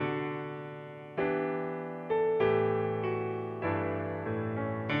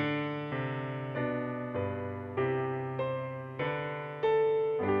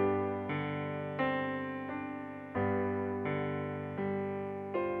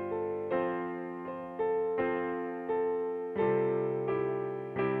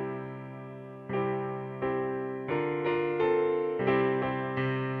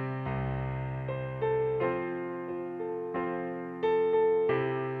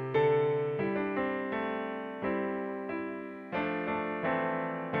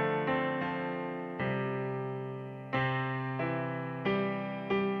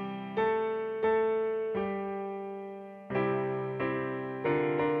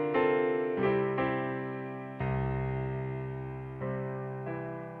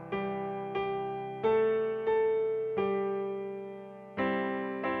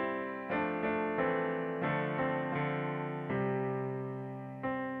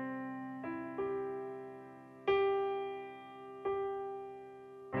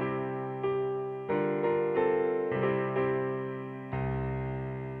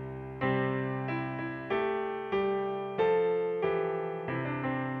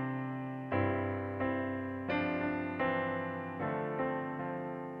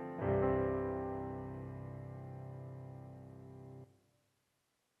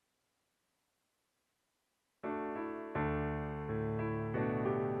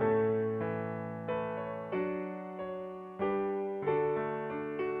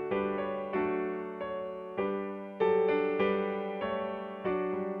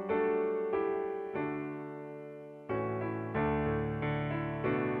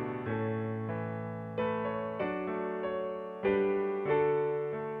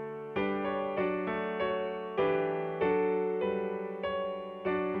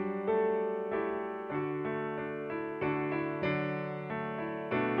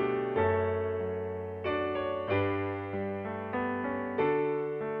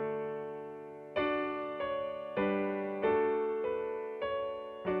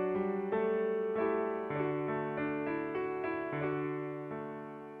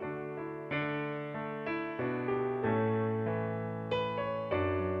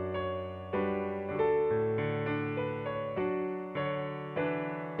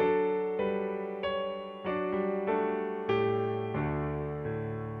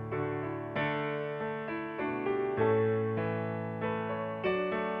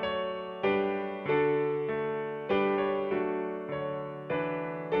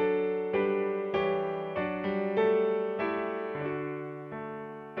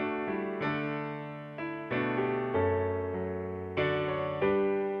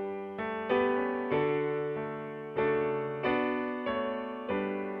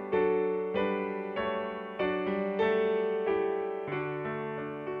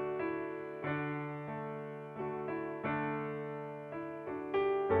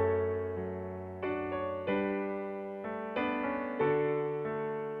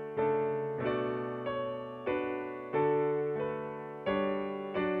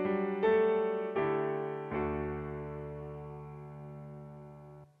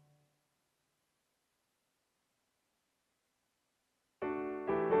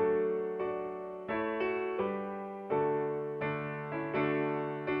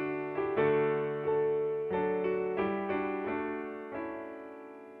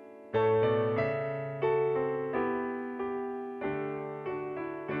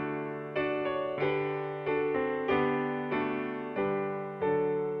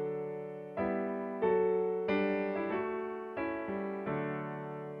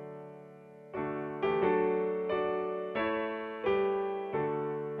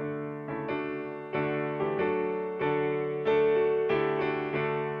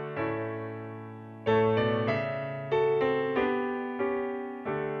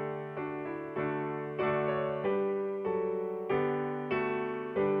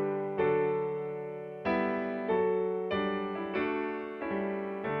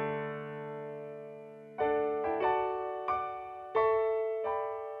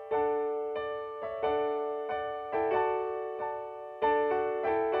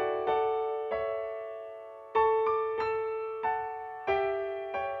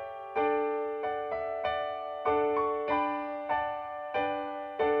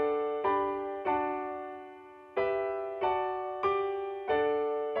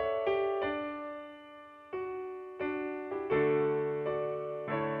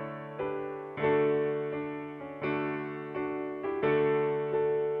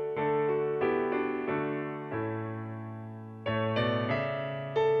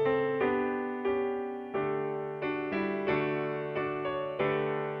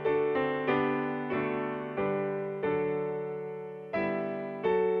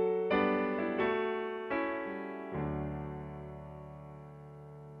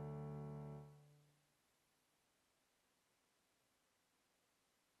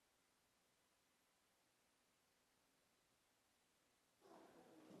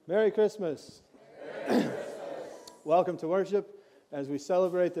Merry Christmas. Merry Christmas. Welcome to worship. As we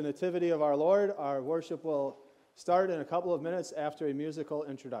celebrate the Nativity of our Lord, our worship will start in a couple of minutes after a musical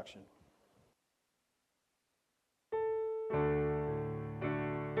introduction.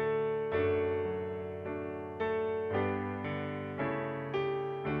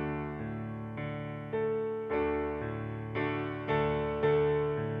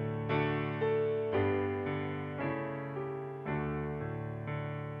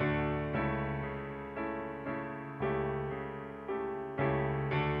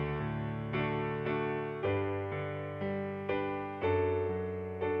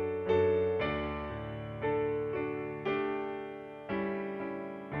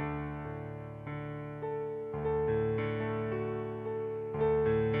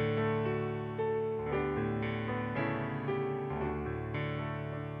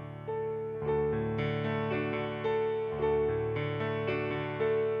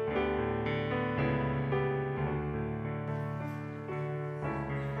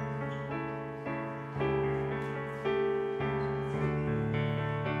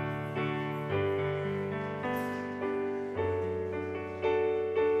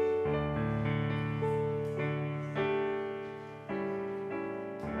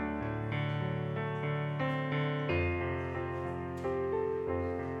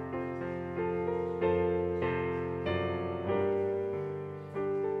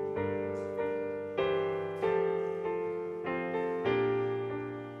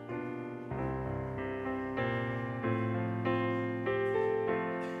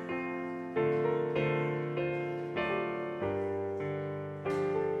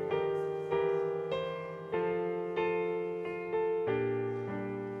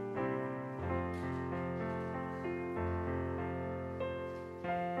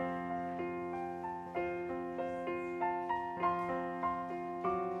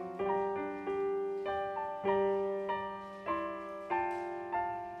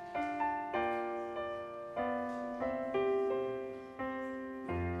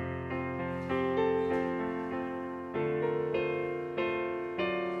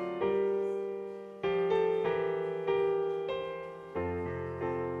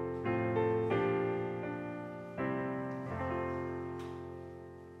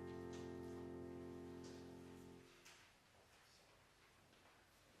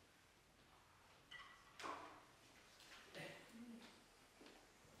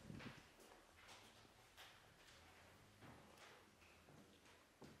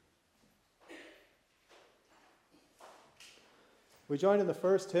 We join in the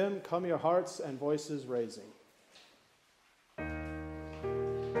first hymn, Come Your Hearts and Voices Raising. Come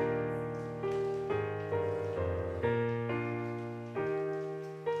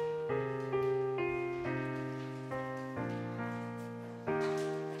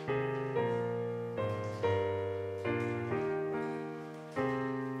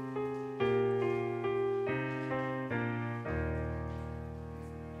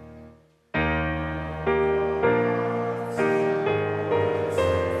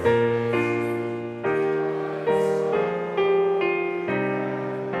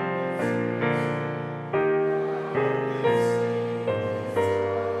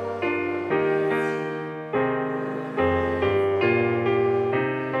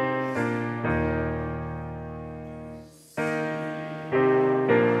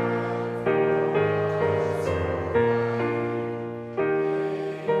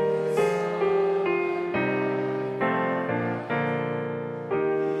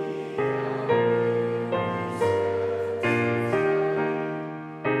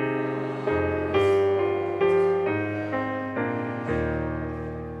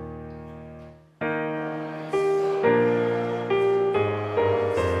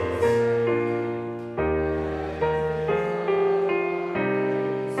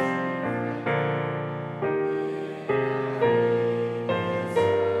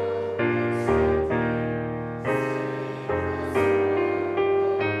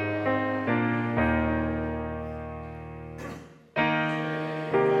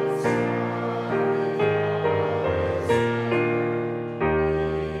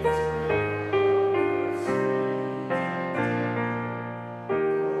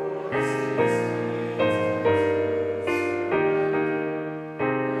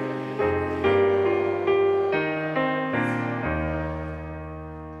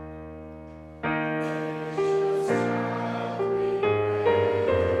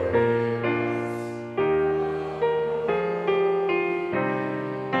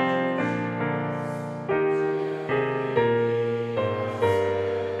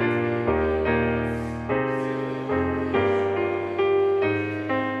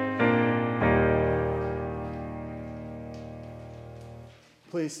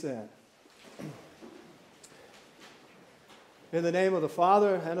Please stand. In the name of the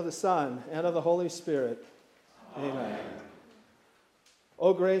Father, and of the Son, and of the Holy Spirit. Amen.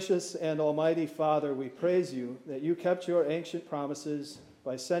 O gracious and almighty Father, we praise you that you kept your ancient promises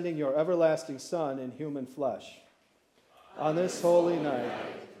by sending your everlasting Son in human flesh. On this holy night,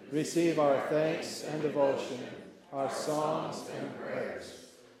 receive our thanks and devotion, our songs and prayers.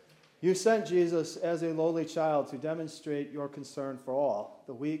 You sent Jesus as a lowly child to demonstrate your concern for all,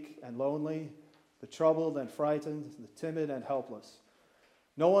 the weak and lonely, the troubled and frightened, the timid and helpless.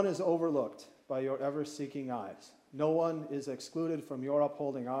 No one is overlooked by your ever-seeking eyes. No one is excluded from your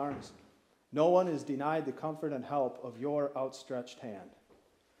upholding arms. No one is denied the comfort and help of your outstretched hand.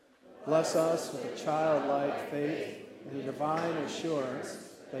 Bless us with a childlike faith and a divine assurance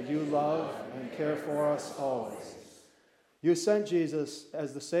that you love and care for us always. You sent Jesus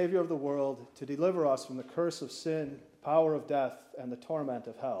as the Savior of the world to deliver us from the curse of sin, the power of death, and the torment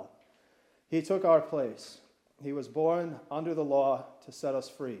of hell. He took our place. He was born under the law to set us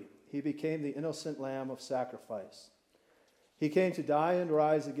free. He became the innocent lamb of sacrifice. He came to die and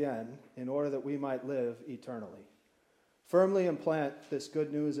rise again in order that we might live eternally. Firmly implant this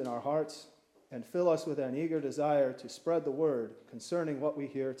good news in our hearts and fill us with an eager desire to spread the word concerning what we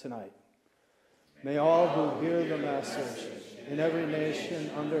hear tonight. May all who hear the message in every nation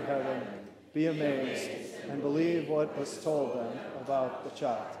under heaven be amazed and believe what was told them about the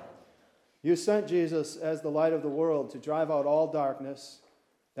child. You sent Jesus as the light of the world to drive out all darkness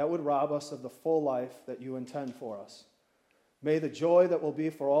that would rob us of the full life that you intend for us. May the joy that will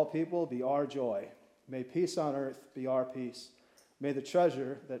be for all people be our joy. May peace on earth be our peace. May the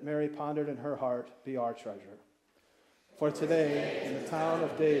treasure that Mary pondered in her heart be our treasure. For today, in the town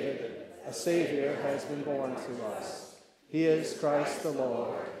of David, a Savior has been born to us. He is Christ the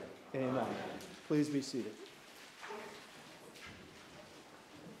Lord. Amen. Please be seated.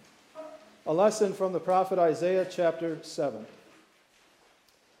 A lesson from the prophet Isaiah, chapter 7.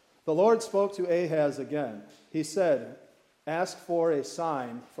 The Lord spoke to Ahaz again. He said, "Ask for a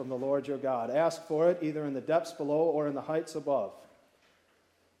sign from the Lord your God. Ask for it either in the depths below or in the heights above."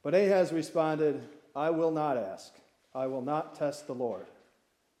 But Ahaz responded, "I will not ask. I will not test the Lord."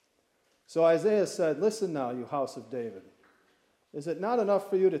 So Isaiah said, "Listen now, you house of David. Is it not enough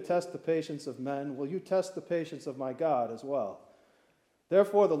for you to test the patience of men? Will you test the patience of my God as well?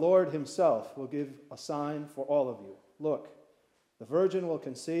 Therefore the Lord himself will give a sign for all of you. Look, the virgin will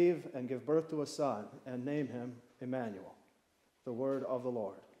conceive and give birth to a son and name him Emmanuel." The word of the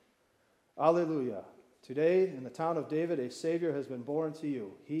Lord. Alleluia. Today in the town of David a Savior has been born to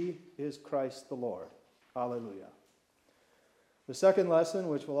you. He is Christ the Lord. Alleluia. The second lesson,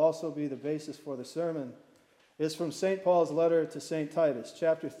 which will also be the basis for the sermon, is from St. Paul's letter to St. Titus,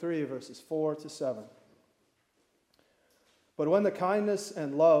 chapter 3, verses 4 to 7. But when the kindness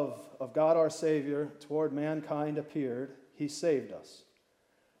and love of God our Savior toward mankind appeared, he saved us,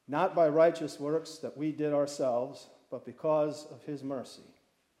 not by righteous works that we did ourselves, but because of his mercy.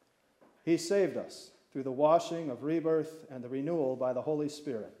 He saved us through the washing of rebirth and the renewal by the Holy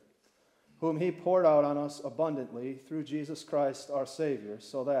Spirit, whom he poured out on us abundantly through Jesus Christ our Savior,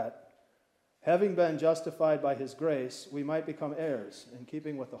 so that, having been justified by his grace, we might become heirs in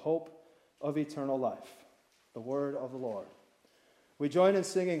keeping with the hope of eternal life. The word of the Lord. We join in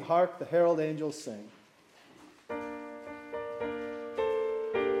singing, "Hark the Herald Angels Sing."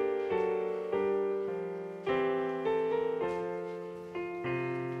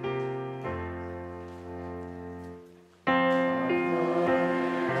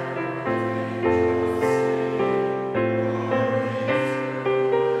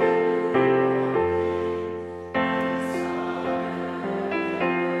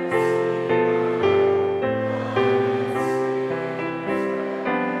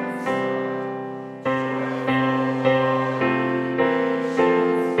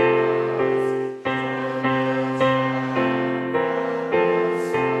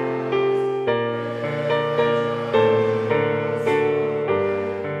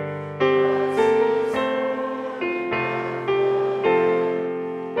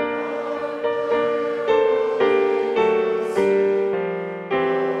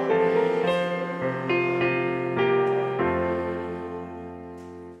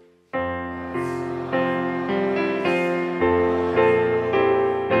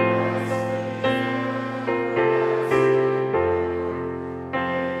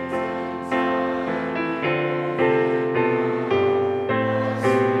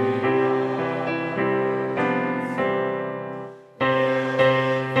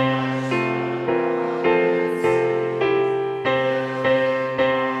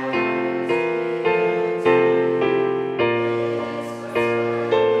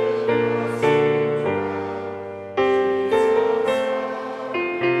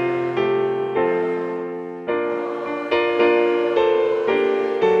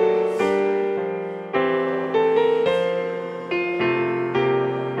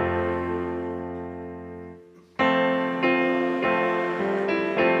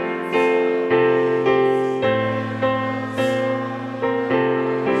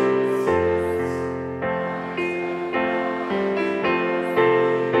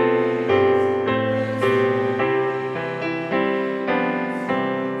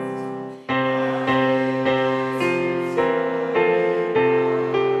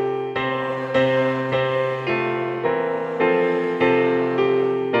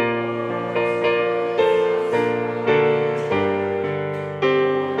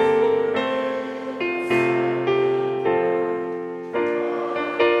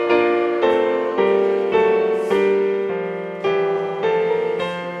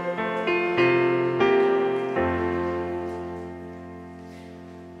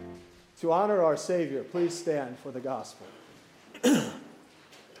 To honor our Savior, please stand for the gospel.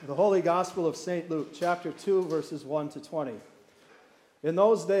 The Holy Gospel of St. Luke, chapter 2, verses 1 to 20. In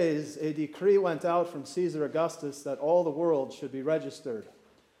those days, a decree went out from Caesar Augustus that all the world should be registered.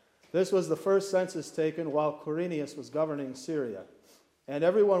 This was the first census taken while Quirinius was governing Syria, and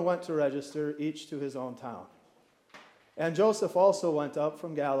everyone went to register, each to his own town. And Joseph also went up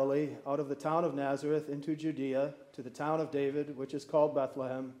from Galilee, out of the town of Nazareth, into Judea, to the town of David, which is called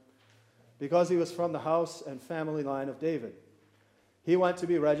Bethlehem, because he was from the house and family line of David. He went to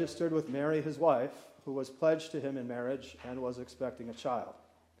be registered with Mary, his wife, who was pledged to him in marriage and was expecting a child.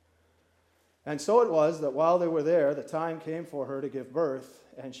 And so it was that while they were there, the time came for her to give birth,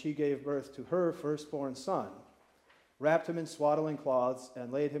 and she gave birth to her firstborn son, wrapped him in swaddling cloths,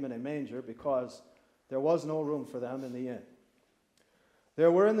 and laid him in a manger, because there was no room for them in the inn.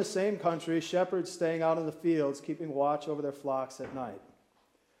 There were in the same country shepherds staying out in the fields, keeping watch over their flocks at night.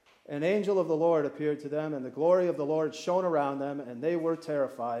 An angel of the Lord appeared to them, and the glory of the Lord shone around them, and they were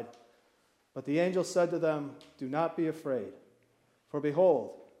terrified. But the angel said to them, "Do not be afraid, for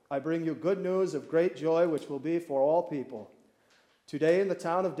behold, I bring you good news of great joy, which will be for all people. Today in the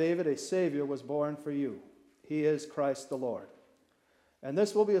town of David a Savior was born for you. He is Christ the Lord. And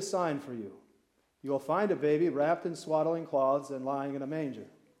this will be a sign for you. You will find a baby wrapped in swaddling cloths and lying in a manger."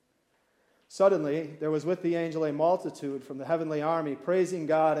 Suddenly there was with the angel a multitude from the heavenly army, praising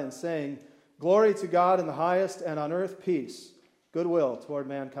God and saying, "Glory to God in the highest, and on earth peace, goodwill toward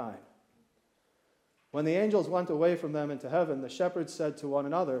mankind." When the angels went away from them into heaven, the shepherds said to one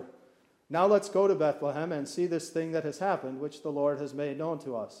another, "Now let's go to Bethlehem and see this thing that has happened, which the Lord has made known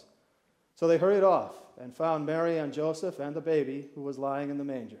to us." So they hurried off and found Mary and Joseph and the baby who was lying in the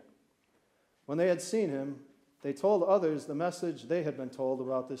manger. When they had seen him, they told others the message they had been told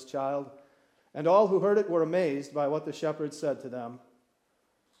about this child, and all who heard it were amazed by what the shepherds said to them.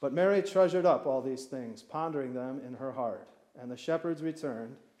 But Mary treasured up all these things, pondering them in her heart. And the shepherds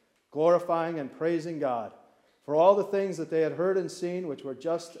returned, glorifying and praising God for all the things that they had heard and seen, which were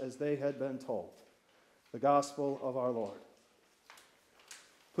just as they had been told. The gospel of our Lord.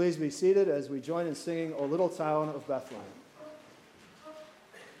 Please be seated as we join in singing "O Little Town of Bethlehem."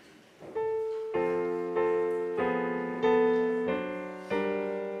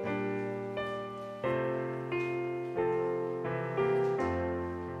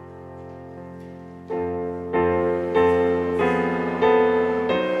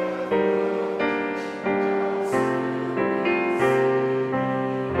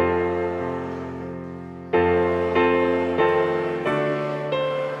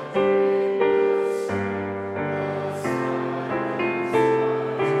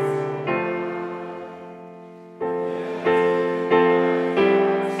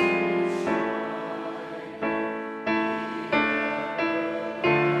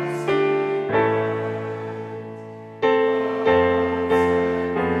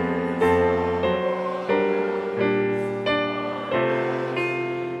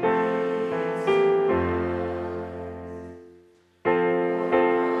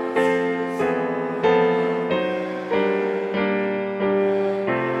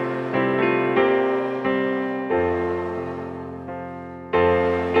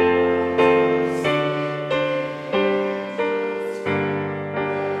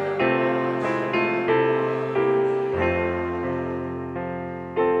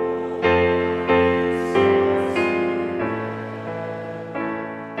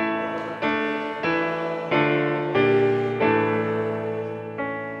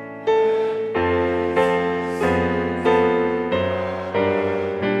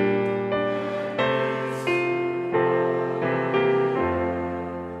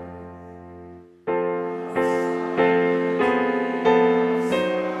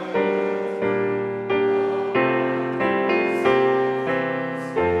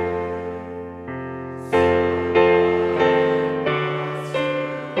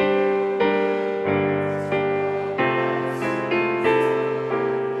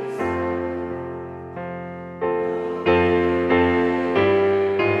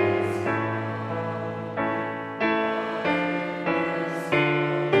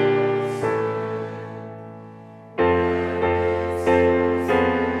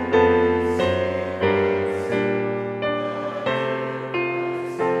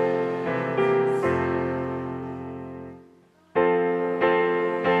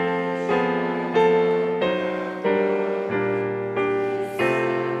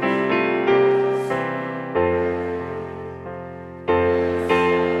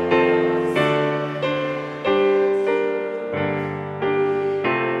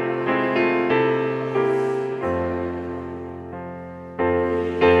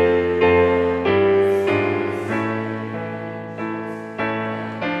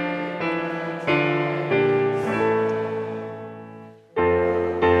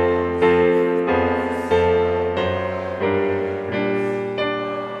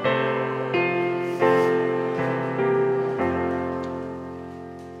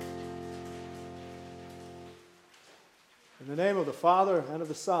 Father, and of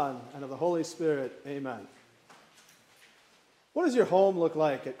the Son, and of the Holy Spirit. Amen. What does your home look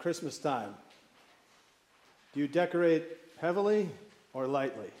like at Christmas time? Do you decorate heavily or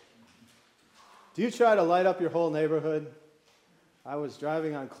lightly? Do you try to light up your whole neighborhood? I was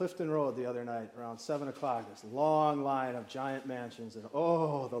driving on Clifton Road the other night around 7 o'clock. This long line of giant mansions, and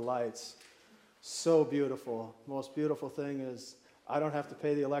oh, the lights. So beautiful. Most beautiful thing is I don't have to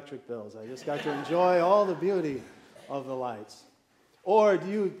pay the electric bills. I just got to enjoy all the beauty of the lights. Or do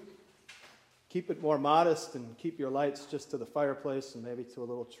you keep it more modest and keep your lights just to the fireplace and maybe to a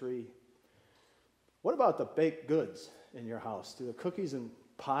little tree? What about the baked goods in your house? Do the cookies and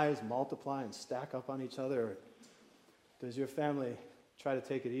pies multiply and stack up on each other? Or does your family try to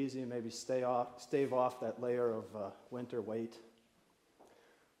take it easy and maybe stave off that layer of winter weight?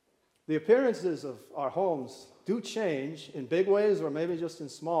 The appearances of our homes do change in big ways or maybe just in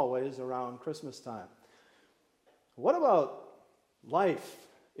small ways around Christmas time. What about life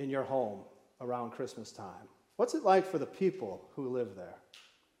in your home around Christmas time? What's it like for the people who live there?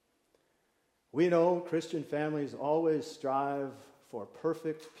 We know Christian families always strive for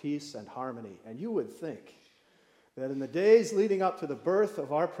perfect peace and harmony, and you would think that in the days leading up to the birth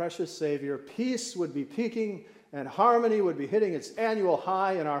of our precious Savior, peace would be peaking and harmony would be hitting its annual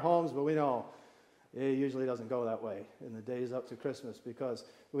high in our homes, but we know it usually doesn't go that way in the days up to Christmas because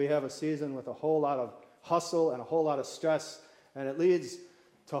we have a season with a whole lot of hustle and a whole lot of stress, and it leads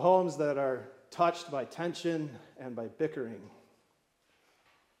to homes that are touched by tension and by bickering.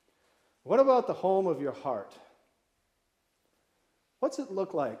 What about the home of your heart? What's it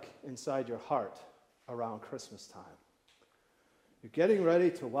look like inside your heart around Christmas time? You're getting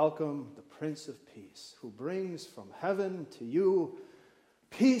ready to welcome the Prince of Peace, who brings from heaven to you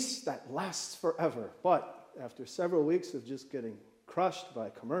peace that lasts forever. But after several weeks of just getting crushed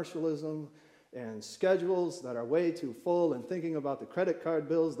by commercialism and schedules that are way too full and thinking about the credit card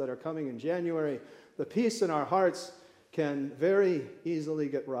bills that are coming in January, the peace in our hearts can very easily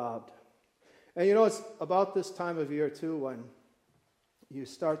get robbed. And you know, it's about this time of year, too, when you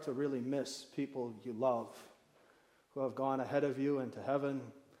start to really miss people you love who have gone ahead of you into heaven.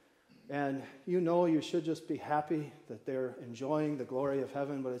 And you know you should just be happy that they're enjoying the glory of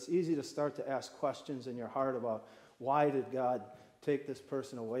heaven, but it's easy to start to ask questions in your heart about why did God take this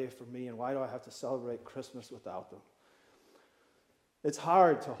person away from me and why do I have to celebrate Christmas without them? It's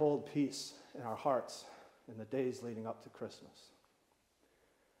hard to hold peace in our hearts in the days leading up to Christmas.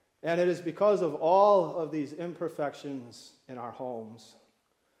 And it is because of all of these imperfections in our homes,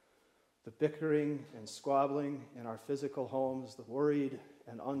 the bickering and squabbling in our physical homes, the worried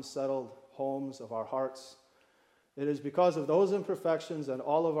and unsettled homes of our hearts. It is because of those imperfections and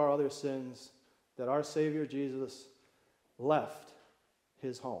all of our other sins that our Savior Jesus left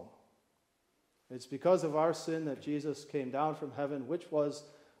his home. It's because of our sin that Jesus came down from heaven, which was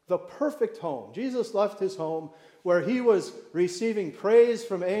the perfect home. Jesus left his home where he was receiving praise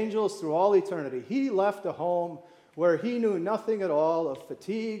from angels through all eternity. He left a home where he knew nothing at all of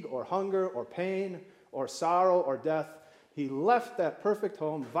fatigue or hunger or pain or sorrow or death. He left that perfect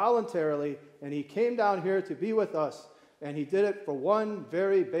home voluntarily, and he came down here to be with us, and he did it for one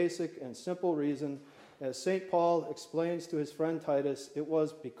very basic and simple reason. As St. Paul explains to his friend Titus, it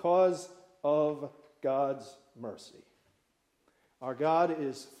was because of God's mercy. Our God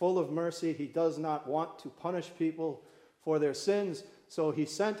is full of mercy. He does not want to punish people for their sins, so he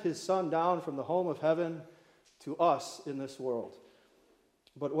sent his Son down from the home of heaven to us in this world.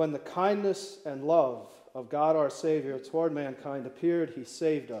 But when the kindness and love of God our Savior toward mankind appeared, he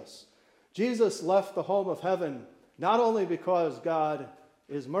saved us. Jesus left the home of heaven not only because God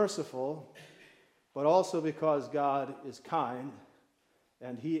is merciful, but also because God is kind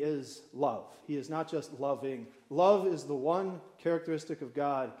and he is love. He is not just loving. Love is the one characteristic of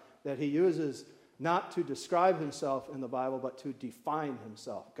God that he uses not to describe himself in the Bible, but to define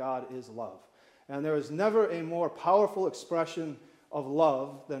himself. God is love. And there is never a more powerful expression of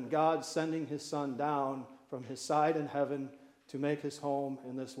love than God sending his Son down from his side in heaven to make his home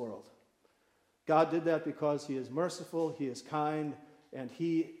in this world. God did that because he is merciful, he is kind, and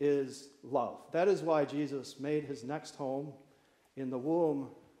he is love. That is why Jesus made his next home in the womb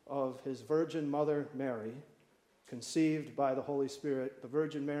of his Virgin Mother Mary, conceived by the Holy Spirit. The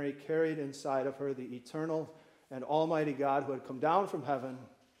Virgin Mary carried inside of her the eternal and almighty God who had come down from heaven,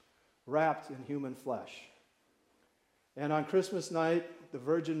 wrapped in human flesh. And on Christmas night, the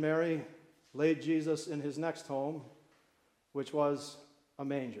Virgin Mary laid Jesus in his next home, which was a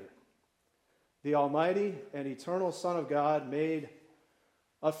manger. The almighty and eternal Son of God made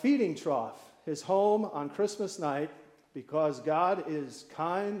a feeding trough his home on Christmas night because God is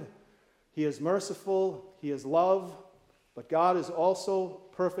kind, he is merciful, he is love, But God is also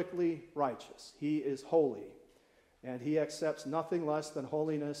perfectly righteous. He is holy, and he accepts nothing less than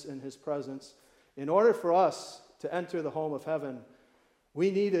holiness in his presence. In order for us to enter the home of heaven, we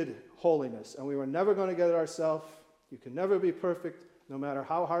needed holiness, and we were never going to get it ourselves. You can never be perfect, no matter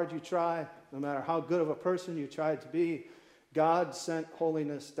how hard you try, no matter how good of a person you tried to be. God sent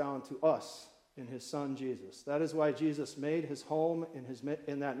holiness down to us in his Son Jesus. That is why Jesus made his home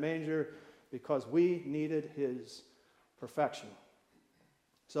in that manger, because we needed his perfection.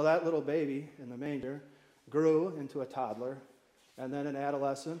 So that little baby in the manger grew into a toddler, and then an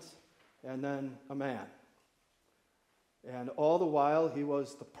adolescent, and then a man. And all the while, he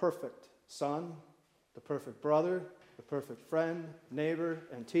was the perfect son, the perfect brother, the perfect friend, neighbor,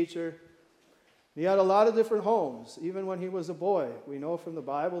 and teacher. He had a lot of different homes, even when he was a boy. We know from the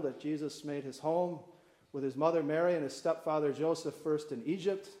Bible that Jesus made his home with his mother Mary and his stepfather Joseph, first in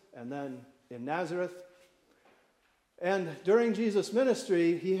Egypt and then in Nazareth. And during Jesus'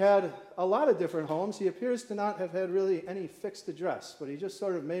 ministry, he had a lot of different homes. He appears to not have had really any fixed address, but he just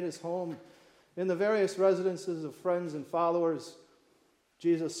sort of made his home in the various residences of friends and followers.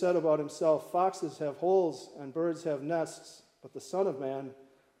 Jesus said about himself, "Foxes have holes and birds have nests, but the Son of Man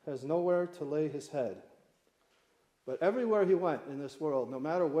has nowhere to lay his head." But everywhere he went in this world, no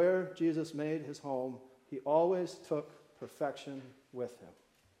matter where Jesus made his home, he always took perfection with him,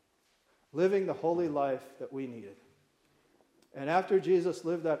 living the holy life that we needed. And after Jesus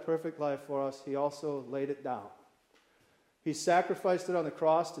lived that perfect life for us, he also laid it down. He sacrificed it on the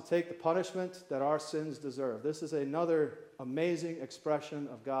cross to take the punishment that our sins deserve. This is another amazing expression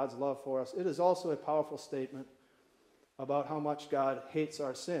of God's love for us. It is also a powerful statement about how much God hates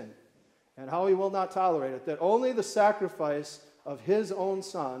our sin and how he will not tolerate it, that only the sacrifice of his own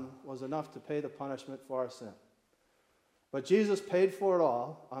Son was enough to pay the punishment for our sin. But Jesus paid for it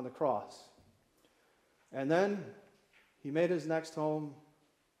all on the cross. And then he made his next home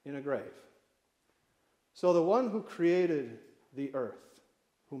in a grave. So the one who created the earth,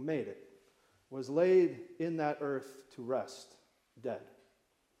 who made it, was laid in that earth to rest, dead.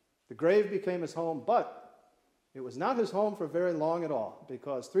 The grave became his home, but it was not his home for very long at all,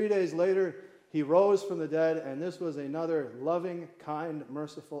 because 3 days later he rose from the dead, and this was another loving, kind,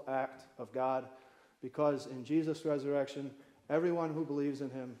 merciful act of God, because in Jesus' resurrection, everyone who believes in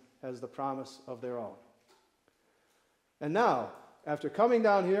him has the promise of their own. And now, after coming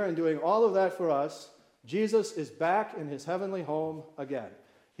down here and doing all of that for us, Jesus is back in his heavenly home again.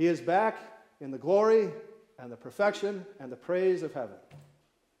 He is back in the glory and the perfection and the praise of heaven.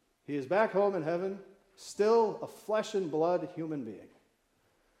 He is back home in heaven, still a flesh and blood human being.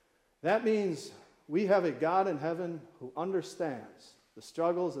 That means we have a God in heaven who understands the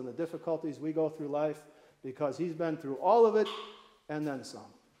struggles and the difficulties we go through life, because he's been through all of it and then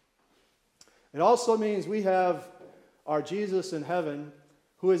some. It also means we have our Jesus in heaven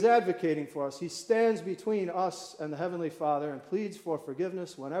who is advocating for us. He stands between us and the Heavenly Father and pleads for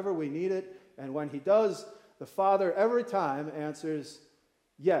forgiveness whenever we need it. And when he does, the Father every time answers,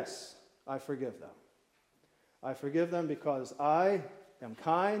 "Yes, I forgive them. I forgive them because I am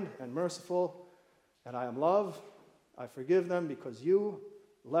kind and merciful, and I am love. I forgive them because you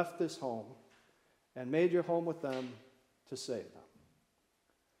left this home and made your home with them to save them."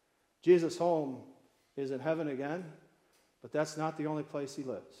 Jesus' home is in heaven again, but that's not the only place he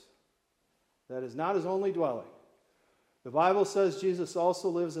lives. That is not his only dwelling. The Bible says Jesus also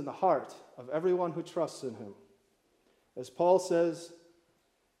lives in the heart of everyone who trusts in him. As Paul says,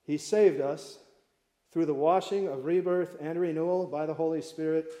 he saved us through the washing of rebirth and renewal by the Holy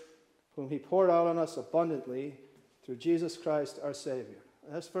Spirit, whom he poured out on us abundantly through Jesus Christ our Savior.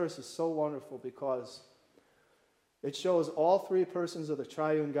 And this verse is so wonderful because it shows all three persons of the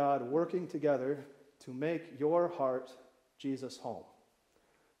triune God working together to make your heart Jesus' home.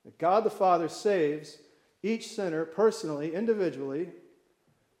 That God the Father saves each sinner personally, individually,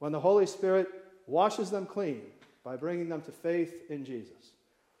 when the Holy Spirit washes them clean by bringing them to faith in Jesus.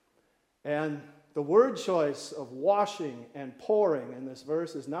 And the word choice of washing and pouring in this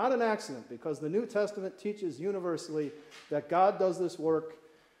verse is not an accident, because the New Testament teaches universally that God does this work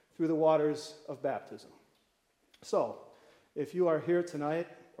through the waters of baptism. So, if you are here tonight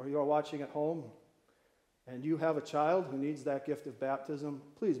or you are watching at home and you have a child who needs that gift of baptism,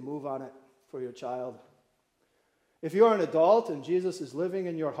 please move on it for your child. If you are an adult and Jesus is living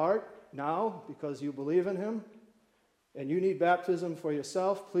in your heart now because you believe in him and you need baptism for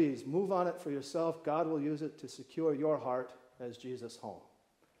yourself, please move on it for yourself. God will use it to secure your heart as Jesus' home.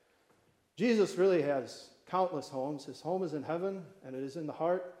 Jesus really has countless homes. His home is in heaven, and it is in the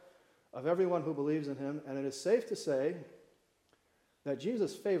heart of everyone who believes in him. And it is safe to say that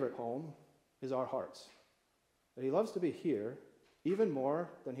Jesus' favorite home is our hearts. that he loves to be here even more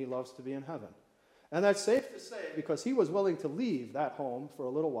than he loves to be in heaven. And that's safe to say because he was willing to leave that home for a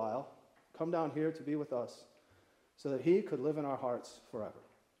little while, come down here to be with us, so that he could live in our hearts forever.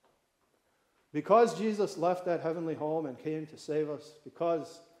 Because Jesus left that heavenly home and came to save us,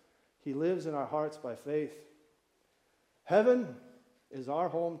 because he lives in our hearts by faith, heaven is our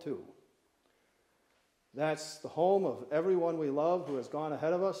home too. That's the home of everyone we love who has gone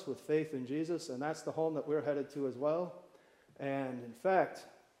ahead of us with faith in Jesus, and that's the home that we're headed to as well. And in fact,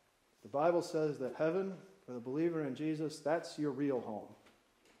 the Bible says that heaven, for the believer in Jesus, that's your real home.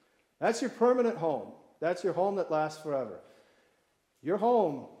 That's your permanent home. That's your home that lasts forever. Your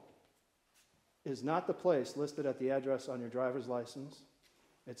home is not the place listed at the address on your driver's license.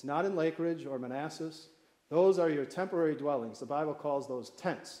 It's not in Lake Ridge or Manassas. Those are your temporary dwellings. The Bible calls those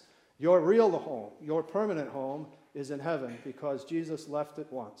tents. Your real home, your permanent home, is in heaven because Jesus left it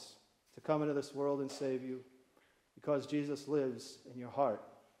once to come into this world and save you, because Jesus lives in your heart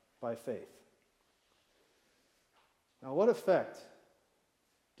by faith. Now, what effect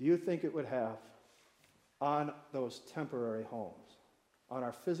do you think it would have on those temporary homes, on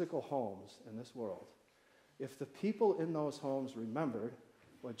our physical homes in this world, if the people in those homes remembered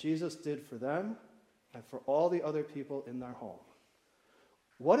what Jesus did for them and for all the other people in their home?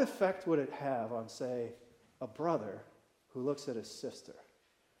 What effect would it have on, say, a brother who looks at his sister,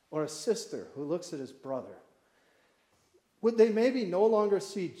 or a sister who looks at his brother? Would they maybe no longer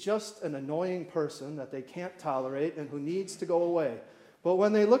see just an annoying person that they can't tolerate and who needs to go away? But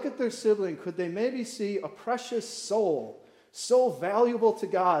when they look at their sibling, could they maybe see a precious soul, so valuable to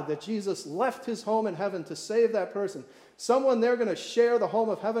God that Jesus left his home in heaven to save that person, someone they're going to share the home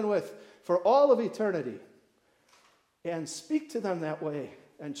of heaven with for all of eternity, and speak to them that way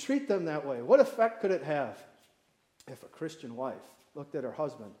and treat them that way? What effect could it have if a Christian wife looked at her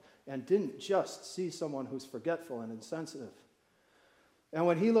husband and didn't just see someone who's forgetful and insensitive? And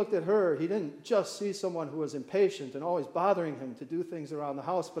when he looked at her, he didn't just see someone who was impatient and always bothering him to do things around the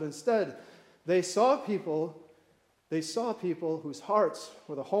house, but instead they saw people whose hearts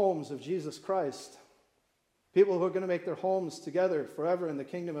were the homes of Jesus Christ, people who are going to make their homes together forever in the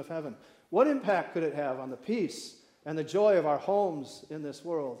kingdom of heaven. What impact could it have on the peace and the joy of our homes in this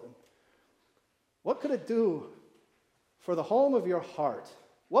world? And what could it do for the home of your heart?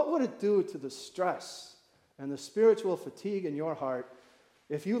 What would it do to the stress and the spiritual fatigue in your heart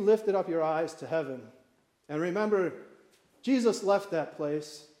if you lifted up your eyes to heaven and remember Jesus left that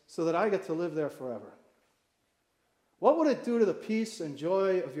place so that I get to live there forever? What would it do to the peace and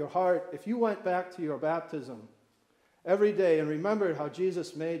joy of your heart if you went back to your baptism every day and remembered how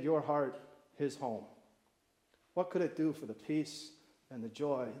Jesus made your heart his home? What could it do for the peace and the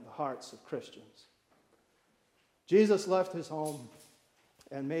joy in the hearts of Christians? Jesus left his home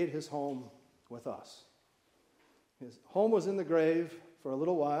and made his home with us. His home was in the grave for a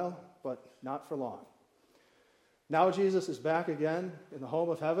little while, but not for long. Now Jesus is back again in the home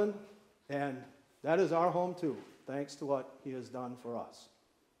of heaven, and that is our home too, thanks to what he has done for us.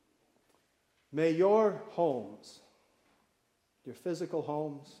 May your homes, your physical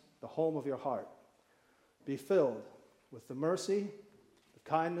homes, the home of your heart, be filled with the mercy, the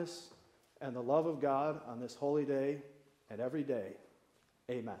kindness, and the love of God on this holy day and every day.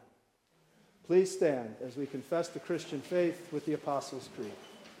 Amen. Please stand as we confess the Christian faith with the Apostles' Creed.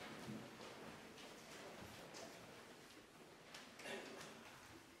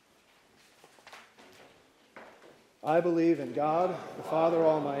 I believe in God, the Father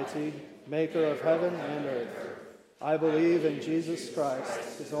Almighty, maker of heaven and earth. I believe in Jesus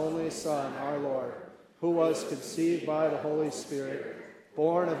Christ, his only Son, our Lord, who was conceived by the Holy Spirit,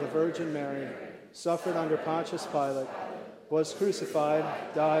 born of the Virgin Mary, suffered under Pontius Pilate, was crucified,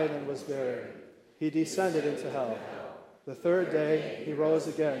 died, and was buried. He descended into hell. The third day he rose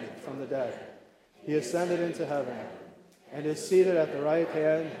again from the dead. He ascended into heaven and is seated at the right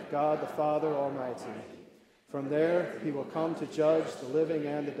hand of God the Father Almighty. From there he will come to judge the living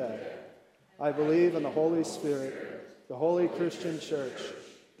and the dead. I believe in the Holy Spirit, the holy Christian church,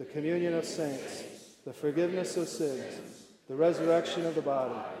 the communion of saints, the forgiveness of sins, the resurrection of the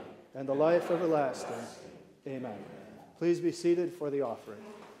body, and the life everlasting. Amen. Please be seated for the offering.